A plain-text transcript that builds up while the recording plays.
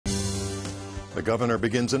The governor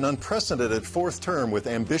begins an unprecedented fourth term with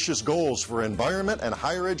ambitious goals for environment and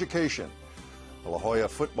higher education. A La Jolla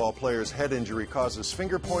football player's head injury causes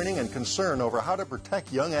finger-pointing and concern over how to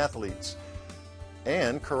protect young athletes.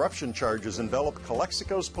 And corruption charges envelop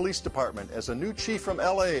Calexico's Police Department as a new chief from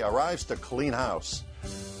L.A. arrives to clean house.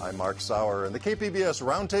 I'm Mark Sauer, and the KPBS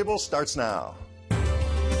Roundtable starts now.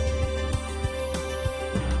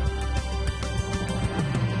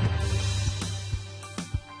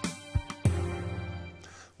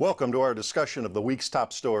 Welcome to our discussion of the week's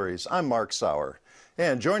top stories. I'm Mark Sauer.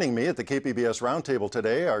 And joining me at the KPBS Roundtable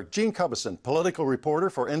today are Gene Cubison, political reporter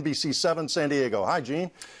for NBC7 San Diego. Hi, Gene.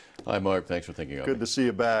 Hi, Mark. Thanks for thinking of me. Good to see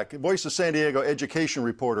you back. Voice of San Diego education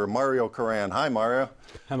reporter Mario Coran. Hi, Mario.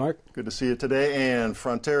 Hi, Mark. Good to see you today. And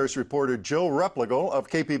Fronteras reporter Jill Replogle of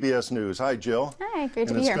KPBS News. Hi, Jill. Hi, great to be here.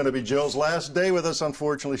 And it's here. going to be Jill's last day with us.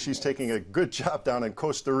 Unfortunately, she's taking a good job down in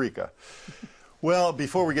Costa Rica. Well,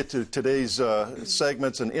 before we get to today's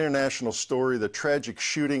segments, an international story, the tragic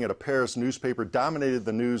shooting at a Paris newspaper dominated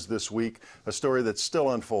the news this week, a story that's still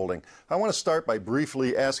unfolding. I want to start by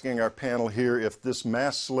briefly asking our panel here if this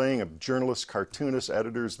mass slaying of journalists, cartoonists,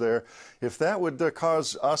 editors there, if that would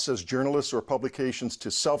cause us as journalists or publications to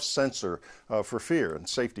self-censor for fear and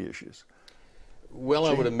safety issues. Well,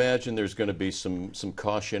 I would imagine there's going to be some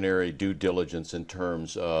cautionary due diligence in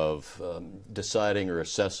terms of deciding or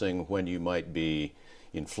assessing when you might be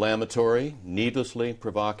inflammatory, needlessly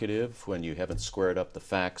provocative, when you haven't squared up the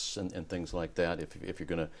facts and things like that. If you're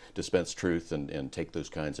going to dispense truth and take those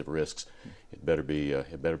kinds of risks, it better be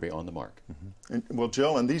on the mark. Mm-hmm. Well,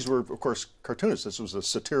 Jill, and these were, of course, cartoonists. This was a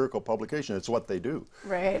satirical publication. It's what they do.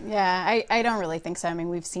 Right. Yeah, I don't really think so. I mean,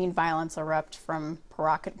 we've seen violence erupt from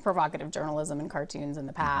provocative journalism and cartoons in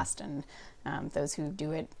the past, and those who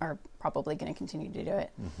do it are probably going to continue to do it.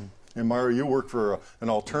 Mm-hmm. And Mario, you work for an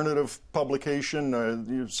alternative publication.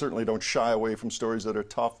 You certainly don't shy away from stories that are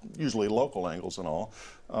tough, usually local angles and all.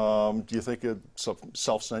 Do you think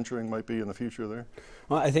self-censoring might be in the future there?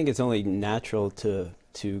 Well, I think it's only natural to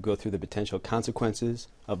go through the potential consequences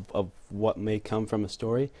of what may come from a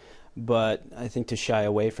story. But I think to shy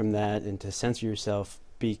away from that and to censor yourself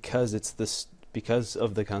because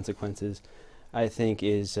of the consequences, I think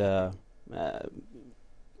is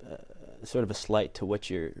sort of a slight to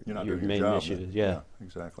what your main issue is. Yeah,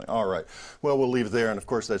 exactly. All right. Well, we'll leave it there. And, of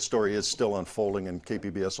course, that story is still unfolding, and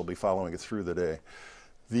KPBS will be following it through the day.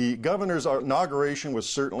 The governor's inauguration was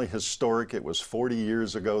certainly historic. It was 40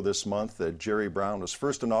 years ago this month that Jerry Brown was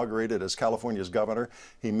first inaugurated as California's governor.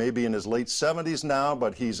 He may be in his late 70s now,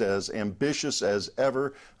 but he's as ambitious as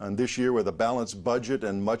ever. And this year, with a balanced budget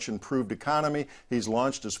and much improved economy, he's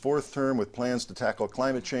launched his fourth term with plans to tackle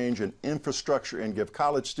climate change and infrastructure and give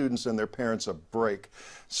college students and their parents a break.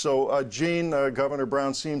 So, Gene, Governor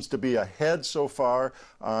Brown seems to be ahead so far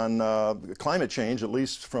on climate change, at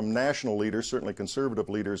least from national leaders, certainly conservative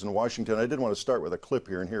leaders in Washington. I did want to start with a clip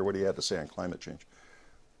here and hear what he had to say on climate change.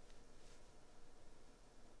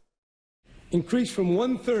 Increase from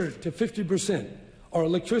 1/3 to 50% our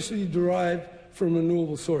electricity derived from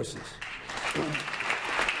renewable sources.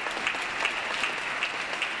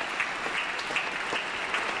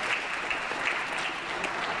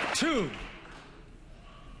 Two,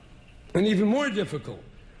 and even more difficult,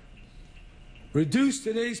 reduce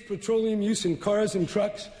today's petroleum use in cars and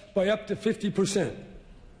trucks by up to 50%.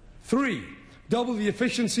 3, double the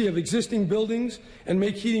efficiency of existing buildings and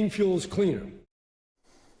make heating fuels cleaner.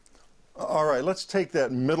 All right, let's take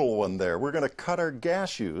that middle one there. We're going to cut our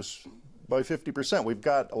gas use by 50%. We've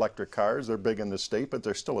got electric cars. They're big in the state, but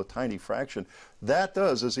they're still a tiny fraction. That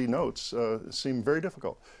does, as he notes, seem very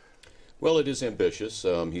difficult. Well, it is ambitious.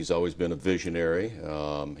 He's always been a visionary.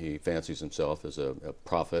 He fancies himself as a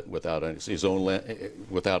prophet without honor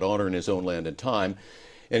in his own land and time.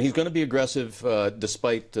 And he's going to be aggressive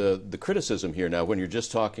despite the criticism here. Now, when you're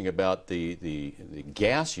just talking about the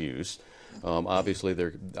gas use, obviously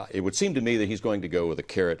it would seem to me that he's going to go with a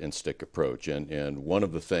carrot and stick approach. And one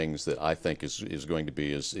of the things that I think is going to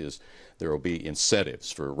be is there will be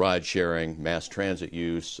incentives for ride sharing, mass transit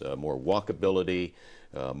use, more walkability,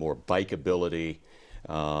 more bikeability,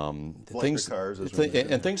 things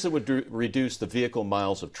that would reduce the vehicle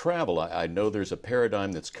miles of travel. I know there's a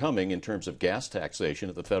paradigm that's coming in terms of gas taxation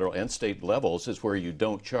at the federal and state levels, is where you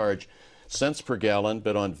don't charge cents per gallon,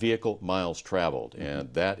 but on vehicle miles traveled. Mm-hmm.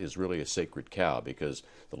 And that is really a sacred cow, because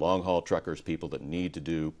the long-haul truckers, people that need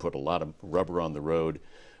to put a lot of rubber on the road,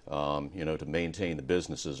 you know, to maintain the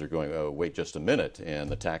businesses are going, oh, wait just a minute, and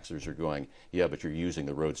the taxers are going, yeah, but you're using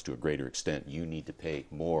the roads to a greater extent. You need to pay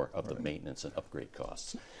more of the maintenance and upgrade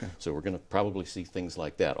costs. So we're going to probably see things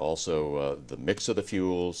like that. Also, the mix of the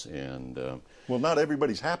fuels and... well, not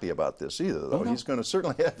everybody's happy about this either, though. Oh, no. He's going to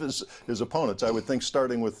certainly have his opponents, I would think,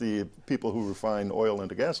 starting with the people who refine oil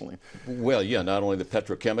into gasoline. Well, yeah, not only the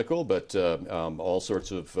petrochemical, but all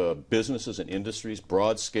sorts of businesses and industries,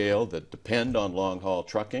 broad scale, that depend on long-haul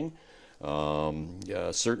trucking.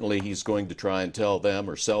 Certainly he's going to try and tell them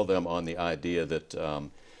or sell them on the idea that,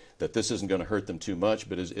 that this isn't going to hurt them too much,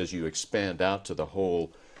 but as you expand out to the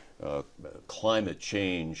whole climate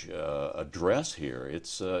change address here,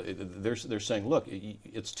 they're saying, look,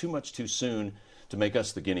 it's too much too soon to make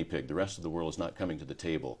us the guinea pig. The rest of the world is not coming to the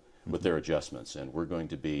table with their adjustments, and we're going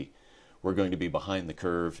to be behind the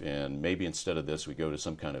curve, and maybe instead of this we go to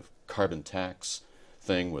some kind of carbon tax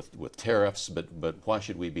thing with tariffs, but why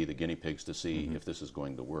should we be the guinea pigs to see if this is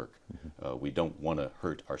going to work? We don't want to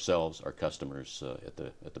hurt ourselves, our customers at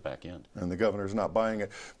the back end. And the governor's not buying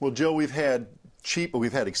it. Well, Joe, we've had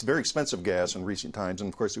very expensive gas in recent times,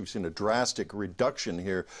 and of course we've seen a drastic reduction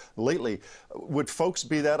here lately. Would folks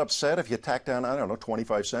be that upset if you tacked down, I don't know,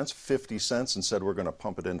 25 cents, 50 cents, and said we're going to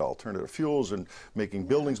pump it into alternative fuels and making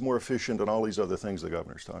buildings more efficient and all these other things the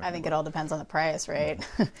governor's talking about? I think it all depends on the price, right?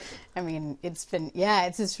 I mean, it's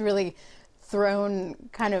just really thrown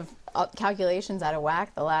kind of calculations out of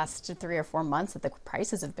whack the last 3 or 4 months that the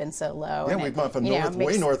prices have been so low. Yeah, we've gone from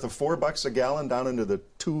way north of $4 a gallon down into the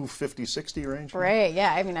 $2.50, $2.60 range. Right,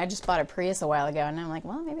 yeah. I mean, I just bought a Prius a while ago, and I'm like,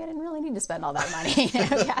 well, maybe I didn't really need to spend all that money.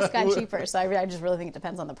 Gas got cheaper, so I just really think it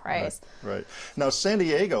depends on the price. Right. Now, San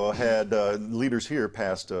Diego had leaders here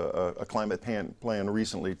passed a climate plan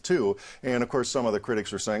recently, too. And, of course, some of the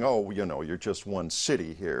critics are saying, oh, you know, you're just one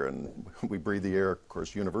city here, and we breathe the air, of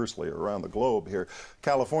course, universally around the globe here.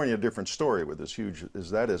 California, different story with as huge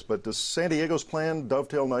as that is. But does San Diego's plan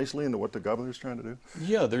dovetail nicely into what the governor's trying to do?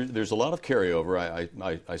 Yeah, there's a lot of carryover.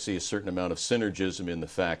 I see a certain amount of synergism in the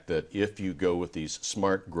fact that if you go with these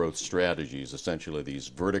smart growth strategies, essentially these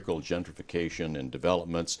vertical gentrification and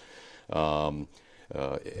developments,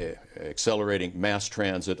 accelerating mass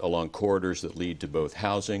transit along corridors that lead to both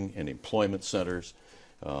housing and employment centers.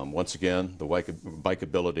 Once again, the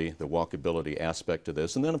bikeability, the walkability aspect of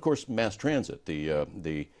this, and then of course mass transit,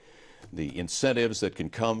 the incentives that can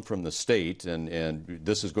come from the state, and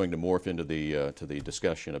this is going to morph into the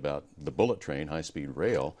discussion about the bullet train, high-speed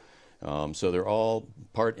rail. So they're all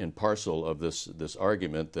part and parcel of this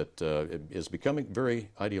argument that is becoming very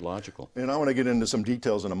ideological. And I want to get into some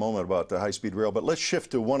details in a moment about the high-speed rail, but let's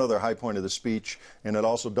shift to one other high point of the speech, and it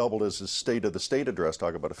also doubled as his State of the State address,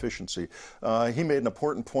 talk about efficiency. He made an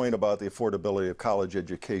important point about the affordability of college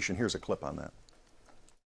education. Here's a clip on that.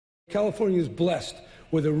 California is blessed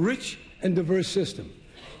with a rich and diverse system.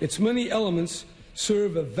 Its many elements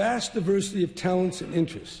serve a vast diversity of talents and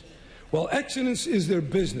interests. While excellence is their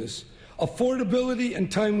business, affordability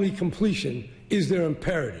and timely completion is their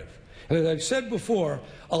imperative. And as I've said before,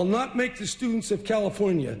 I'll not make the students of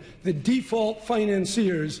California the default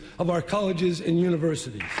financiers of our colleges and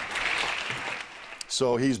universities.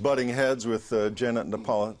 So he's butting heads with Janet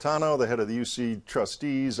Napolitano, the head of the UC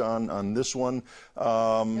trustees, on this one.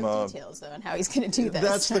 No details, though, on how he's going to do this.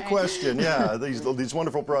 That's the question, yeah. These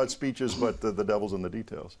wonderful broad speeches, but the devil's in the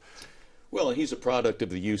details. Well, he's a product of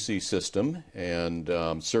the UC system, and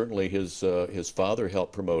certainly his father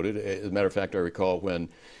helped promote it. As a matter of fact, I recall when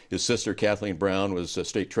his sister Kathleen Brown was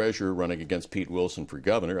state treasurer running against Pete Wilson for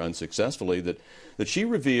governor unsuccessfully, that she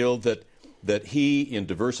revealed that he, in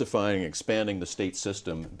diversifying and expanding the state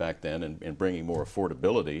system back then and bringing more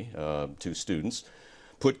affordability to students,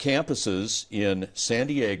 put campuses in San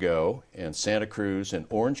Diego and Santa Cruz and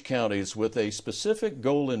Orange counties with a specific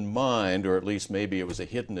goal in mind, or at least maybe it was a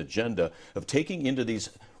hidden agenda, of taking into these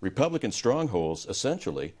Republican strongholds,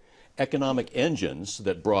 essentially, economic engines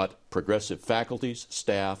that brought progressive faculties,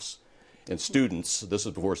 staffs, and students. This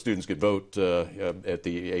is before students could vote at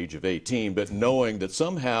the age of 18, but knowing that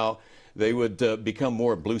somehow they would become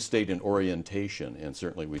more blue state in orientation, and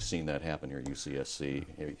certainly we've seen that happen here at UCSC,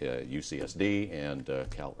 UCSD, and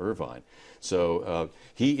Cal Irvine. So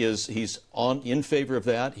he's in favor of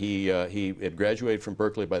that. He had graduated from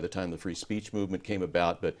Berkeley by the time the free speech movement came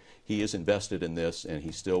about, but he is invested in this, and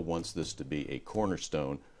he still wants this to be a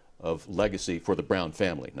cornerstone of legacy for the Brown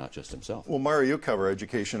family, not just himself. Well, Mario, you cover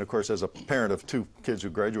education, of course, as a parent of 2 kids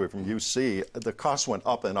who graduated from UC. The costs went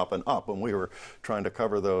up and up and up when we were trying to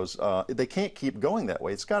cover those. They can't keep going that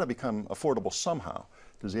way. It's got to become affordable somehow.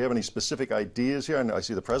 Does he have any specific ideas here? I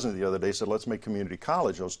see the president the other day said, let's make community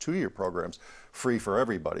college, those 2-year programs, free for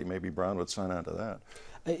everybody. Maybe Brown would sign on to that.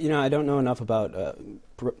 I don't know enough about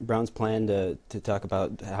Brown's plan to talk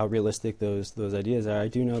about how realistic those ideas are. I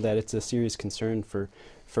do know that it's a serious concern for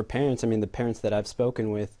parents. I mean, the parents that I've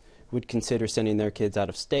spoken with would consider sending their kids out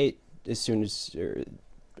of state as soon as,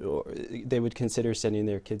 or they would consider sending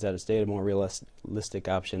their kids out of state a more realistic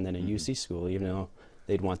option than a UC school, even though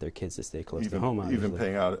they'd want their kids to stay close to home, obviously. Even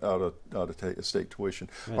paying out of state tuition.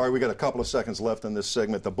 Right. All right, we got a couple of seconds left in this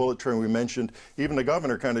segment. The bullet train we mentioned, even the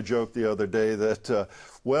governor kind of joked the other day that,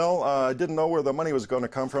 I didn't know where the money was going to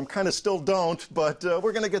come from. Kind of still don't, but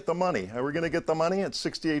we're going to get the money. We're going to get the money. It's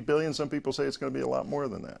 $68 billion. Some people say it's going to be a lot more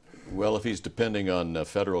than that. Well, if he's depending on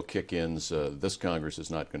federal kick-ins, this Congress is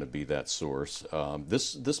not going to be that source.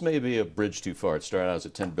 This may be a bridge too far. It started out as a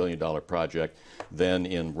 $10 billion project. Then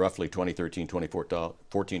in roughly 2013,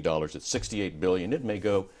 2014 dollars, it's $68 billion. It may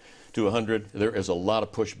go to 100. There is a lot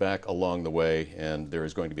of pushback along the way, and there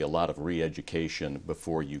is going to be a lot of re-education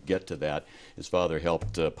before you get to that. His father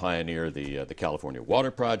helped pioneer the California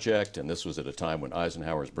Water Project, and this was at a time when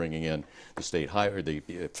Eisenhower was bringing in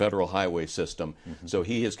the federal highway system. So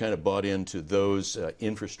he has kind of bought into those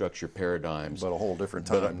infrastructure paradigms. But a whole different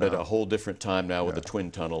time now. But a whole different time now with the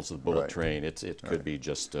twin tunnels, the bullet train. It could be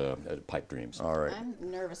just pipe dreams. All right. I'm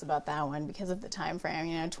nervous about that one because of the time frame.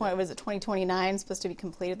 You know, was it 2029 supposed to be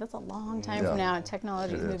completed? That's a long time from now, and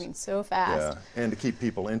technology is moving so fast. Yeah, and to keep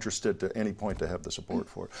people interested to any point to have the support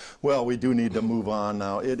for it. Well, we do need to move on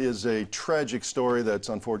now. It is a tragic story that's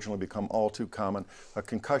unfortunately become all too common. A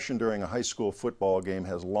concussion during a high school football game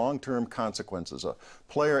has long-term consequences. A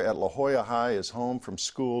player at La Jolla High is home from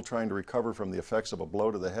school trying to recover from the effects of a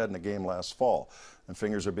blow to the head in a game last fall, and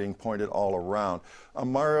fingers are being pointed all around.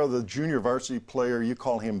 Mario, the junior varsity player, you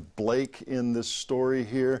call him Blake in this story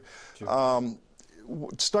here. Sure.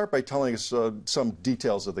 Start by telling us some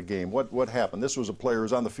details of the game. What happened? This was a player who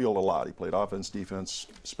was on the field a lot. He played offense, defense,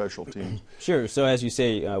 special teams. Sure. So as you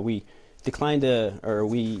say, we declined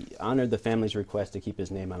we honored the family's request to keep his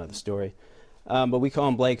name out of the story. But we call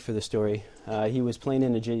him Blake for the story. He was playing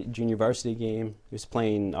in a junior varsity game. He was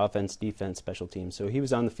playing offense, defense, special teams. So he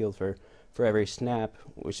was on the field for every snap,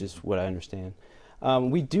 which is what I understand.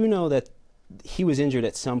 We do know that he was injured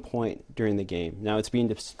at some point during the game. Now, it's being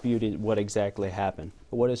disputed what exactly happened.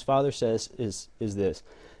 But what his father says is this,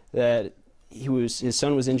 that his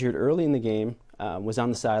son was injured early in the game, was on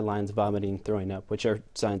the sidelines vomiting, throwing up, which are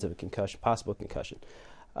signs of a concussion, possible concussion.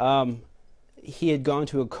 He had gone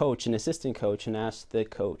to a coach, an assistant coach, and asked the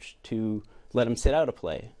coach to let him sit out a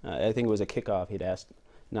play. I think it was a kickoff. He'd asked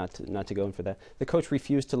not to go in for that. The coach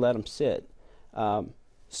refused to let him sit.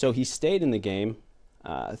 So he stayed in the game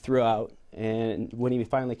throughout. And when he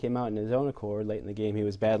finally came out in his own accord late in the game, he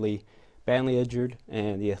was badly injured,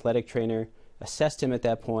 and the athletic trainer assessed him at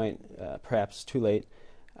that point, perhaps too late.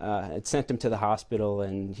 It sent him to the hospital,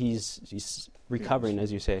 and he's recovering,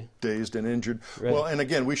 as you say. Dazed and injured. Right. Well, and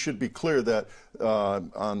again, we should be clear that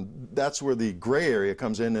that's where the gray area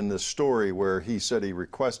comes in this story, where he said he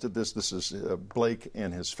requested this. This is Blake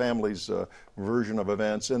and his family's version of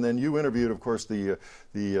events. And then you interviewed, of course, the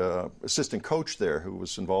assistant coach there who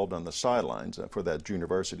was involved on the sidelines for that junior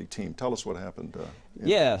varsity team. Tell us what happened in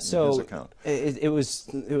his account. It was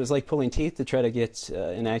like pulling teeth to try to get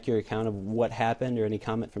an accurate account of what happened or any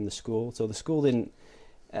comment from the school. So the school didn't.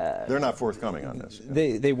 They're not forthcoming on this.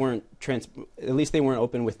 They weren't at least they weren't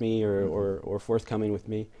open with me or forthcoming with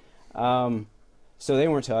me. So they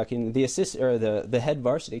weren't talking. The head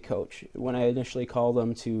varsity coach, when I initially called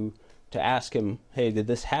him to ask him, hey, did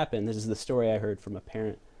this happen? This is the story I heard from a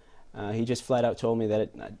parent. He just flat out told me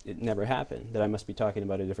that it never happened. That I must be talking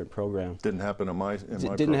about a different program. Didn't happen on my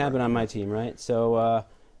didn't happen on my team, right? So.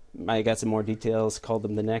 I got some more details, called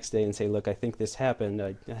them the next day and say, look, I think this happened.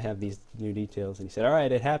 I have these new details. And he said, all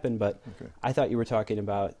right, it happened, but I thought you were talking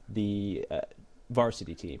about the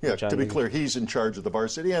varsity team. Yeah, to be clear, he's in charge of the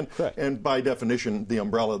varsity, and by definition, the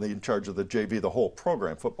umbrella, in charge of the JV, the whole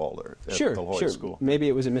program, football there at the La Jolla School. Maybe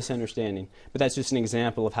it was a misunderstanding, but that's just an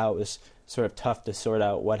example of how it was sort of tough to sort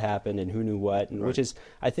out what happened and who knew what, and which is,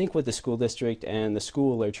 I think, what the school district and the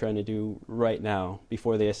school are trying to do right now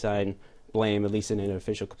before they assign blame, at least in an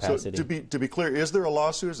official capacity. So to be clear, is there a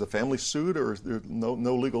lawsuit? Is the family sued, or is there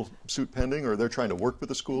no legal suit pending, or they're trying to work with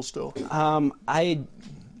the school still?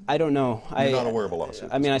 I don't know. You're not aware of a lawsuit?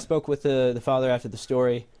 I mean, I spoke with the father after the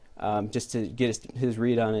story just to get his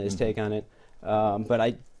read on it, his take on it. But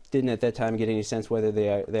I didn't at that time get any sense whether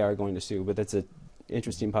they are going to sue. But that's an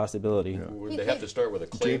interesting possibility. Yeah. Would they have to start with a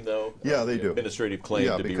claim, though? Yeah, they do. Administrative claim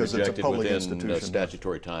to be rejected within a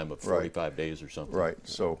statutory time of 45 days or something. Right.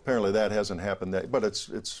 So apparently that hasn't happened. But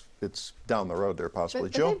it's it's down the road there possibly.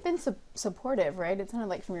 But Jill? they've been supportive, right? It sounded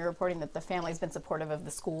like from your reporting that the family's been supportive of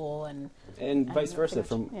the school and vice versa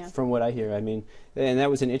from what I hear. I mean, and that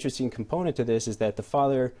was an interesting component to this, is that the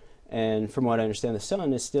father, and from what I understand, the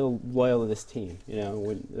son is still loyal to this team. You know,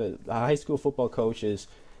 when a high school football coach is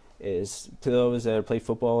to those that play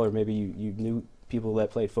football, or maybe you knew people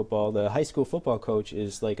that played football, the high school football coach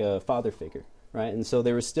is like a father figure. Right, and so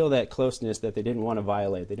there was still that closeness that they didn't want to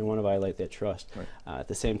violate. They didn't want to violate that trust. Right. At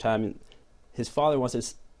the same time, his father wants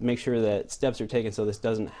to make sure that steps are taken so this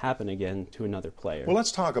doesn't happen again to another player. Well,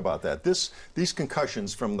 let's talk about that. These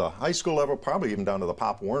concussions from the high school level, probably even down to the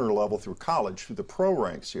Pop Warner level through college, through the pro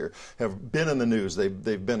ranks here, have been in the news.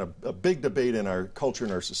 They've been a big debate in our culture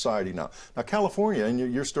and our society now. Now, California, and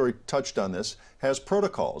your story touched on this, has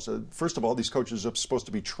protocols. First of all, these coaches are supposed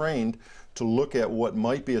to be trained to look at what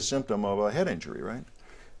might be a symptom of a head injury, right?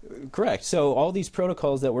 Correct. So all these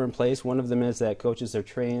protocols that were in place, one of them is that coaches are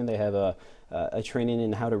trained. They have a training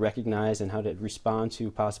in how to recognize and how to respond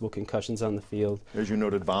to possible concussions on the field. As you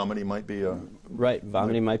noted, vomiting might be a... Right,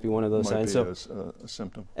 vomiting might be one of those signs. So a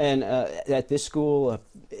symptom. And at this school,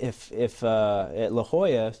 if at La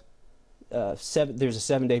Jolla, there's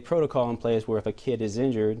a 7-day protocol in place where if a kid is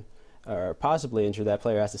injured or possibly injured, that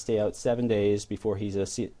player has to stay out 7 days before he's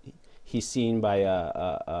seen by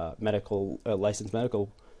a licensed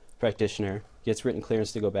medical practitioner, gets written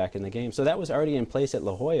clearance to go back in the game. So that was already in place at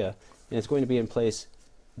La Jolla, and it's going to be in place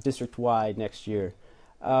district-wide next year.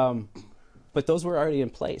 But those were already in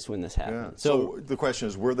place when this happened. Yeah. So the question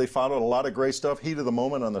is, were they followed? A lot of great stuff, heat of the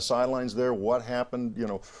moment on the sidelines there. What happened? You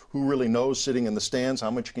know, who really knows sitting in the stands?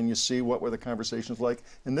 How much can you see? What were the conversations like?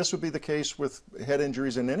 And this would be the case with head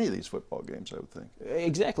injuries in any of these football games, I would think.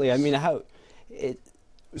 Exactly. I mean,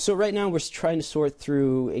 so right now we're trying to sort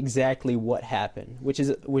through exactly what happened, which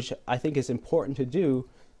I think is important to do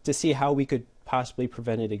to see how we could possibly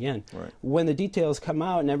prevent it again. Right. When the details come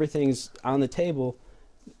out and everything's on the table,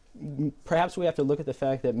 perhaps we have to look at the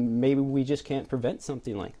fact that maybe we just can't prevent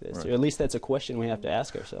something like this. Right. Or at least that's a question we have to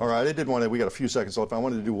ask ourselves. All right, we got a few seconds left. I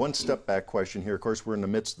wanted to do one step back question here. Of course, we're in the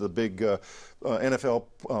midst of the big NFL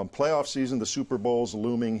playoff season. The Super Bowl's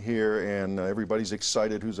looming here, and everybody's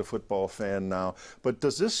excited who's a football fan now. But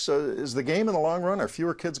does this, is the game in the long run, are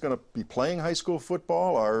fewer kids going to be playing high school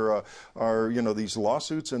football? Are these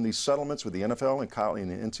lawsuits and these settlements with the NFL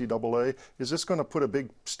and the NCAA, is this going to put a big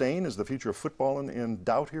stain? Is the future of football in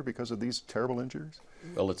doubt here because of these terrible injuries?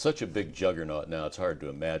 Well, it's such a big juggernaut now, it's hard to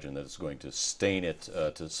imagine that it's going to stain it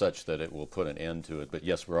to such that it will put an end to it. But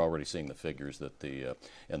yes, we're already seeing the figures that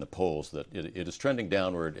and the polls that it is trending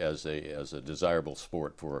downward as a desirable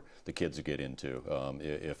sport for the kids to get into.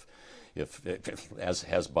 As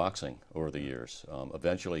has boxing over the years.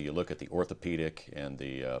 Eventually, you look at the orthopedic and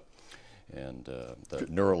the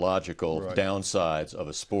neurological downsides of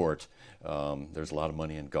a sport. There's a lot of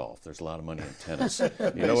money in golf. There's a lot of money in tennis.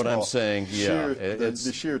 You know what I'm saying? Yeah,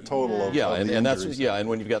 the sheer total of and that's and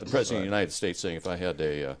when you've got the president of the United States saying, if I had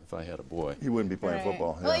a boy, he wouldn't be playing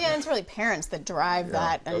football. Well, and it's really parents that drive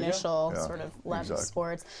that initial sort of love of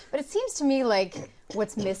sports. But it seems to me like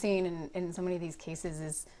what's missing in so many of these cases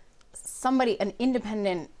is an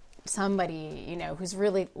independent somebody, who's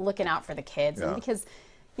really looking out for the kids, and because.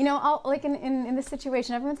 Like in this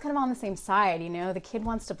situation, everyone's kind of on the same side. The kid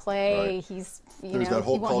wants to play. Right. There's that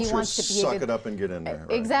whole culture he wants to be suck it up and get in there.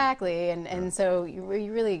 Right. Exactly, and so you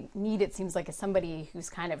really need, it seems like, somebody who's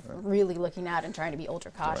kind of really looking out and trying to be ultra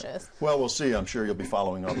cautious. Right. Well, we'll see. I'm sure you'll be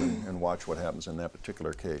following up and watch what happens in that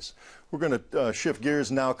particular case. We're going to shift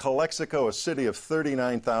gears now. Calexico, a city of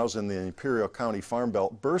 39,000 in the Imperial County Farm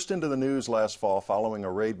Belt, burst into the news last fall following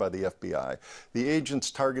a raid by the FBI. The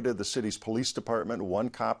agents targeted the city's police department. One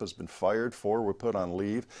cop has been fired, 4 were put on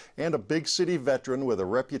leave, and a big city veteran with a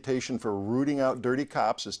reputation for rooting out dirty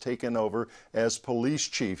cops has taken over as police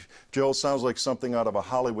chief. Joe, sounds like something out of a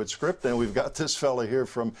Hollywood script, and we've got this fella here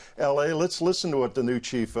from L.A. Let's listen to what the new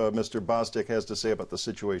chief, Mr. Bostic, has to say about the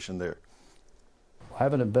situation there. I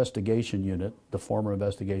have an investigation unit, the former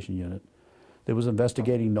investigation unit, that was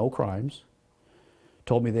investigating no crimes,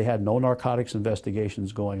 told me they had no narcotics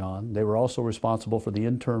investigations going on. They were also responsible for the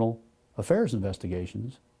internal affairs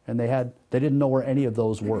investigations, and they didn't know where any of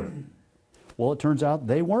those were. Well, it turns out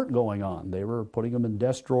they weren't going on. They were putting them in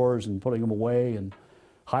desk drawers and putting them away and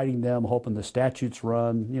hiding them, hoping the statutes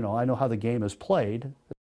run. I know how the game is played.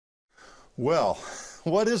 Well,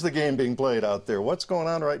 what is the game being played out there? What's going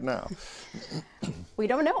on right now? We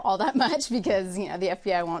don't know all that much because, the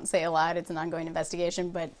FBI won't say a lot. It's an ongoing investigation,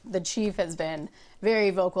 but the chief has been very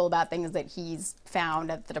vocal about things that he's found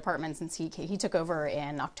at the department since he took over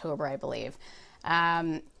in October, I believe.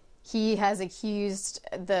 He has accused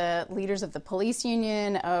the leaders of the police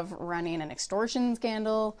union of running an extortion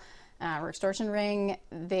scandal or extortion ring.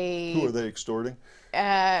 Who are they extorting?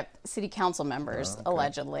 City council members,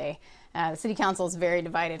 allegedly. The city council is very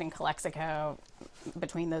divided in Calexico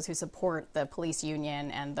between those who support the police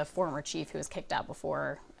union and the former chief who was kicked out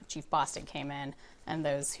before Chief Bostic came in, and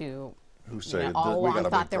those who say all along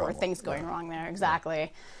thought there were things going wrong there.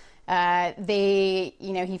 Exactly.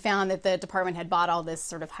 He found that the department had bought all this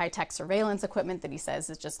sort of high-tech surveillance equipment that he says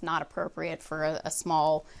is just not appropriate for a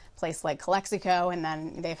small place like Calexico, and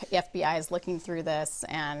then the FBI is looking through this,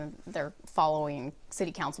 and they're following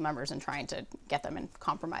city council members and trying to get them in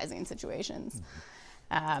compromising situations.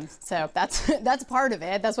 So that's part of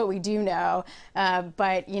it. That's what we do know.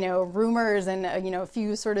 But rumors and a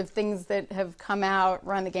few sort of things that have come out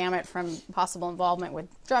run the gamut from possible involvement with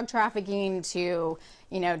drug trafficking to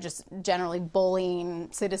just generally bullying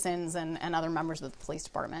citizens and other members of the police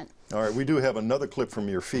department. All right, we do have another clip from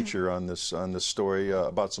your feature on this story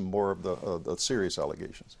about some more of the serious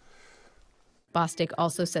allegations. Bostic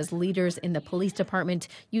also says leaders in the police department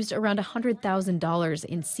used around $100,000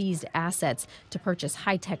 in seized assets to purchase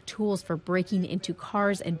high-tech tools for breaking into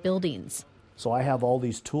cars and buildings. So I have all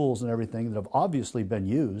these tools and everything that have obviously been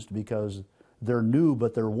used because they're new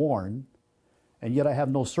but they're worn, and yet I have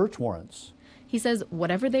no search warrants. He says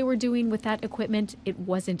whatever they were doing with that equipment, it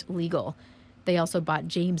wasn't legal. They also bought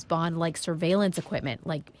James Bond-like surveillance equipment,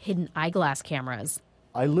 like hidden eyeglass cameras.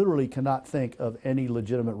 I literally cannot think of any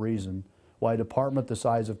legitimate reason why a department the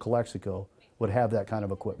size of Calexico would have that kind of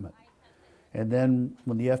equipment. And then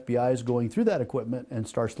when the FBI is going through that equipment and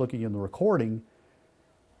starts looking in the recording,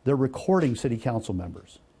 they're recording city council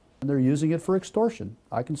members. And they're using it for extortion.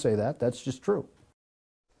 I can say that. That's just true.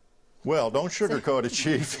 Well, don't sugarcoat it,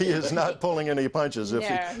 Chief. He is not pulling any punches. If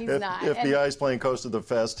FBI is playing close to the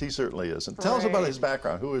vest, he certainly isn't. Tell us about his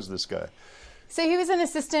background. Who is this guy? So he was an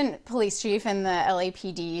assistant police chief in the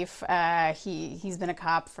LAPD. He's been a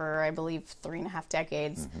cop for, I believe, 3.5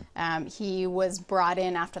 decades. He was brought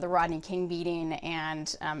in after the Rodney King beating, and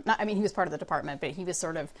he was part of the department, but he was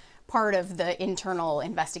sort of part of the internal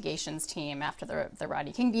investigations team after the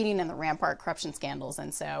Rodney King beating and the Rampart corruption scandals,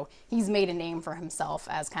 and so he's made a name for himself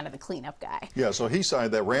as kind of the cleanup guy. Yeah, so he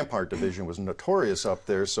said that Rampart division was notorious up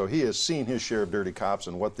there, so he has seen his share of dirty cops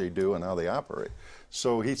and what they do and how they operate.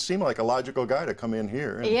 So he seemed like a logical guy to come in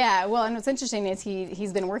here. Yeah, well, and what's interesting is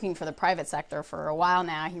he's been working for the private sector for a while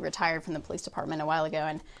now. He retired from the police department a while ago,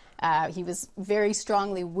 and he was very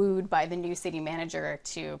strongly wooed by the new city manager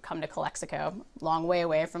to come to Calexico, long way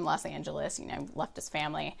away from Los Angeles, left his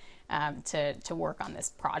family to work on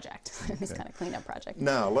this project, this kind of cleanup project.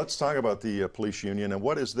 Now, let's talk about the police union, and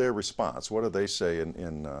what is their response? What do they say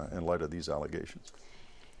in light of these allegations?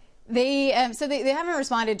 They haven't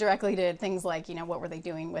responded directly to things like, what were they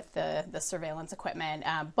doing with the surveillance equipment,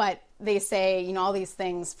 but they say, all these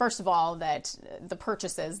things. First of all, that the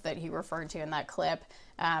purchases that he referred to in that clip,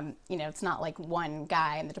 it's not like one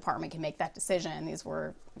guy in the department can make that decision. These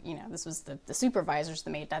were, this was the supervisors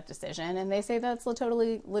that made that decision, and they say that's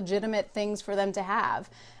totally legitimate things for them to have.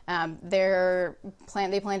 They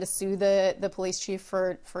plan to sue the police chief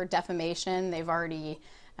for defamation. They've already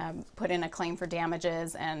put in a claim for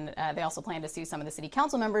damages, and they also plan to sue some of the city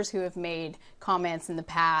council members who have made comments in the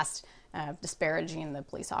past disparaging the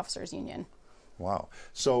police officers union. Wow.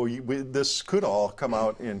 So this could all come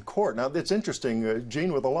out in court. Now, it's interesting,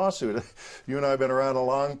 Gene, with a lawsuit. You and I have been around a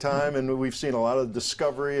long time, and we've seen a lot of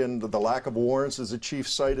discovery and the lack of warrants, as the chief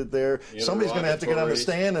cited there. Somebody's going to have to get on the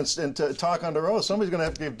stand and to talk under oath. Somebody's going to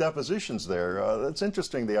have to give depositions there. That's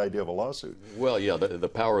interesting, the idea of a lawsuit. Well, yeah, the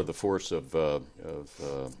power of the force of the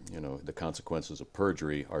consequences of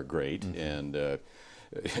perjury are great, and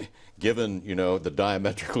given, the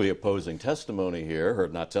diametrically opposing testimony here, or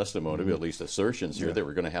not testimony, but at least assertions here that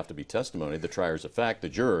were going to have to be testimony, the triers of fact, the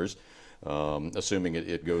jurors, assuming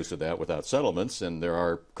it goes to that without settlements, and there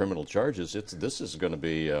are criminal charges, this is going to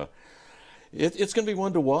be, it's going to be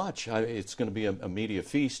one to watch. It's going to be a media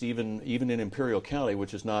feast, even in Imperial County,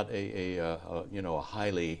 which is not a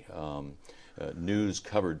highly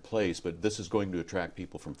news-covered place, but this is going to attract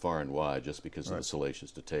people from far and wide just because of the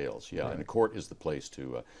salacious details. Yeah, and the court is the place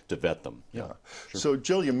to vet them. Yeah. Sure. So,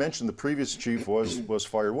 Jill, you mentioned the previous chief was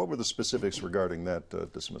fired. What were the specifics regarding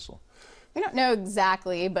that dismissal? We don't know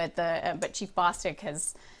exactly, but Chief Bostic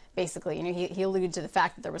has basically, he alluded to the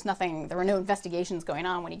fact that there were no investigations going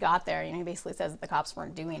on when he got there. He basically says that the cops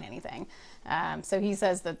weren't doing anything. So he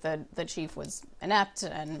says that the chief was inept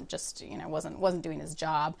and just, wasn't doing his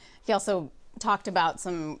job. He also talked about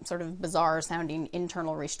some sort of bizarre sounding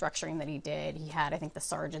internal restructuring that he did. He had, I think, the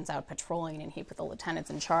sergeants out patrolling and he put the lieutenants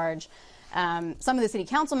in charge. Some of the city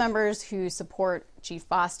council members who support Chief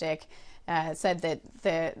Bostic said that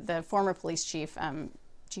the former police chief,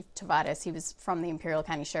 Chief Tavares, he was from the Imperial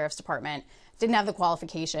County Sheriff's Department, didn't have the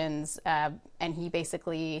qualifications, and he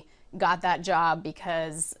basically got that job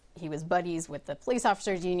because he was buddies with the police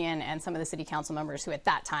officers union and some of the city council members who at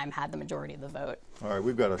that time had the majority of the vote. All right,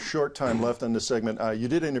 we've got a short time left in this segment. You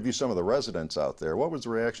did interview some of the residents out there. What was the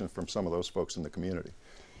reaction from some of those folks in the community?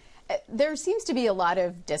 There seems to be a lot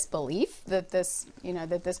of disbelief that this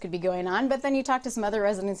could be going on, but then you talk to some other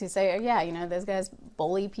residents who say, oh, yeah, those guys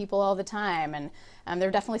bully people all the time, and there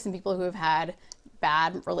are definitely some people who have had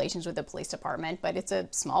bad relations with the police department, but it's a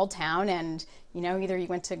small town, and either you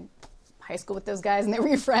went to high school with those guys and they were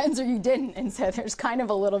your friends, or you didn't, and so there's kind of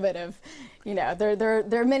a little bit of,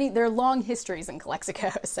 there are long histories in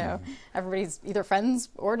Calexico, so everybody's either friends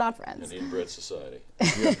or not friends. An inbred society.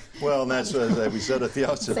 Yeah. Well, and that's as we said at the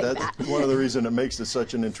outset. That's one of the reasons it makes it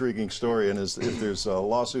such an intriguing story. And if there's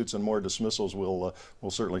lawsuits and more dismissals, we'll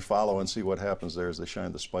certainly follow and see what happens there as they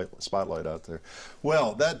shine the spotlight out there.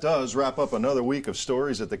 Well, that does wrap up another week of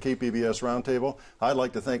stories at the KPBS Roundtable. I'd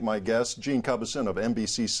like to thank my guests, Gene Cubison of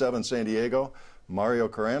NBC7 San Diego, Mario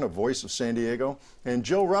Caran of Voice of San Diego, and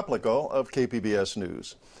Jill Replico of KPBS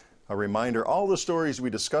News. A reminder, all the stories we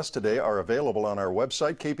discussed today are available on our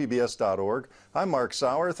website, kpbs.org. I'm Mark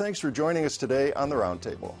Sauer. Thanks for joining us today on the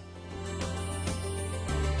Roundtable.